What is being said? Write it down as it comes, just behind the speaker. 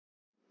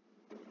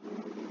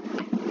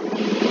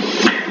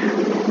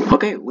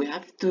Okay, we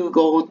have to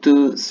go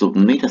to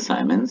submit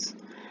assignments,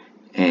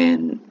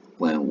 and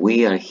when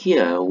we are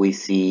here, we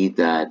see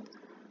that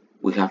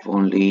we have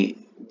only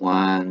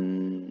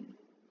one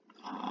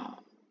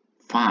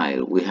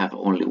file. We have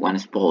only one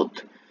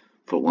spot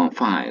for one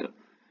file.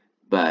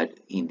 But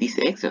in this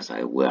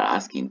exercise, we are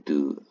asking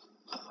to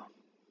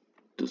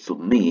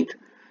submit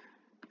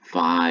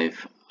a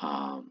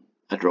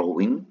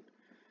drawing,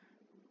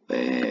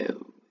 and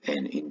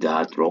in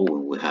that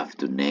drawing we have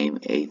to name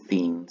 8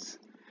 things.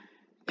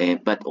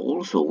 But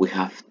also we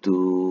have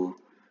to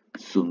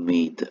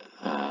submit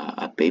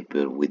a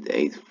paper with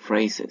 8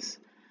 phrases.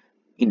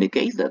 In the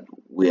case that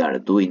we are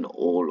doing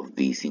all of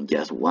this in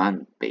just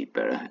one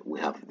paper, we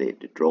have the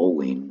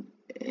drawing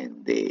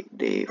and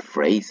the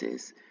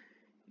phrases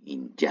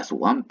in just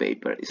one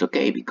paper. It's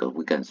okay because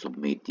we can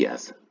submit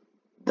just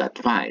that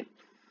file.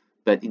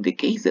 But in the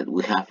case that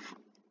we have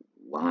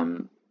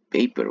one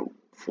paper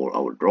for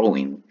our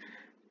drawing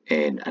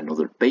and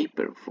another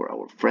paper for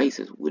our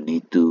phrases, we are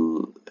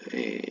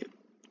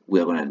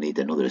going to need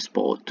another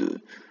spot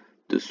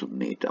to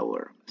submit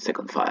our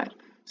second file.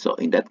 So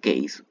in that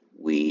case,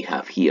 we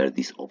have here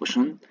this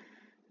option,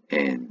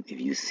 and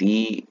if you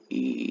see,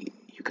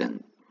 you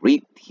can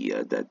read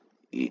here that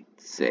it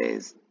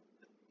says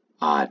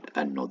add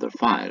another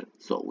file.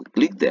 So we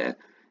click there,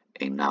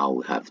 and now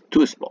we have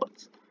 2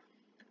 spots.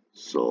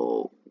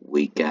 So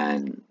we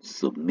can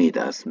submit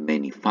as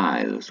many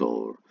files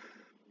or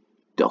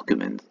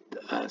documents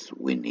as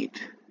we need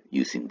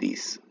using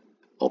this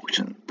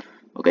option.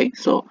 Okay,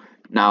 so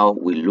now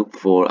we look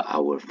for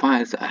our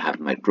files. I have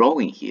my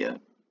drawing here,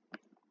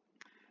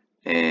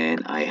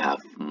 and I have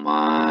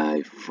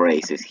my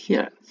phrases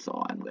here.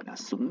 So I'm gonna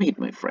submit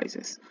my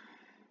phrases.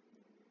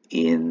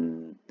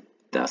 And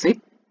that's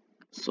it.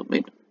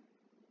 Submit.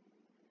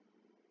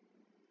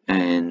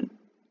 And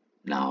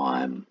now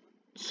I'm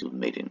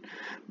submitting.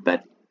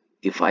 But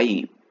if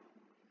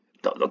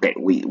okay,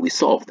 we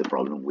solved the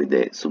problem with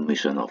the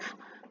submission of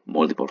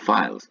multiple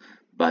files,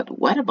 but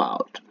what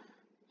about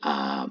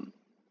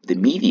the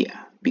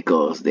media?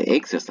 Because the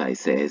exercise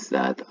says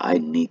that I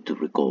need to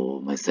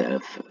record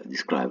myself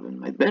describing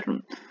my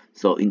bedroom.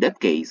 So in that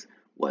case,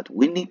 what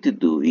we need to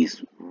do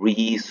is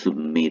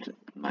resubmit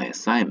my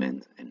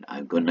assignment, and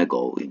I'm gonna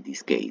go in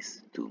this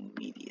case to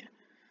media.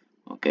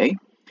 Okay,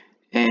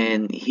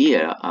 and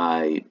here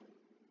I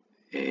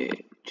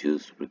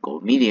choose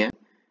record media,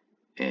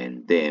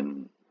 and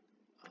then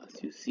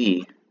as you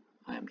see,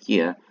 I'm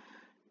here,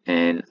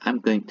 and I'm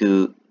going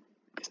to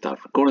start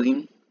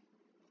recording.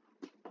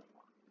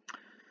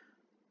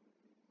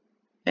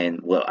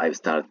 And well, I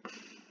start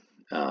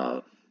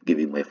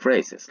giving my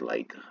phrases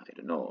like, I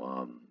don't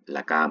know,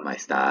 la cama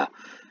está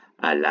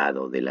al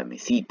lado de la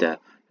mesita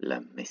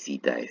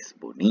es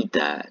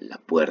bonita, la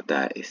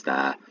puerta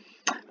está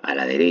a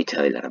la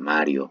derecha del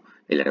armario,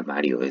 el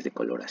armario es de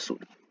color azul.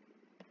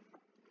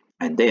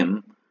 And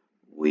then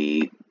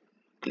we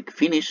click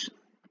finish,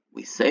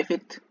 we save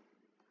it,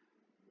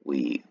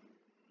 we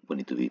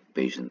need to be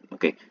patient.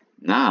 Okay,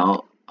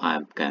 now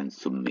I can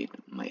submit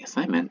my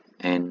assignment,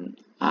 and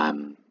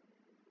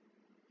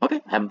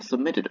okay, I've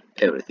submitted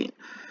everything.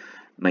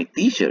 My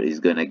teacher is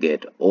gonna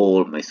get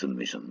all my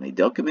submission, my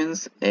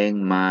documents,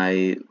 and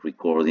my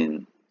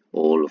recording,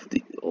 all of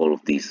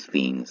these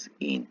things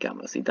in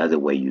Canvas. That's the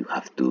way you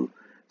have to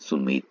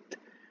submit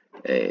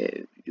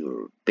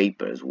your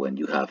papers when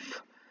you have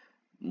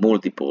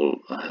multiple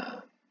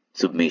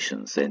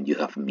submissions and you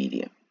have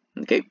media.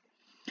 Okay,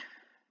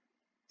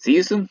 see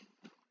you soon.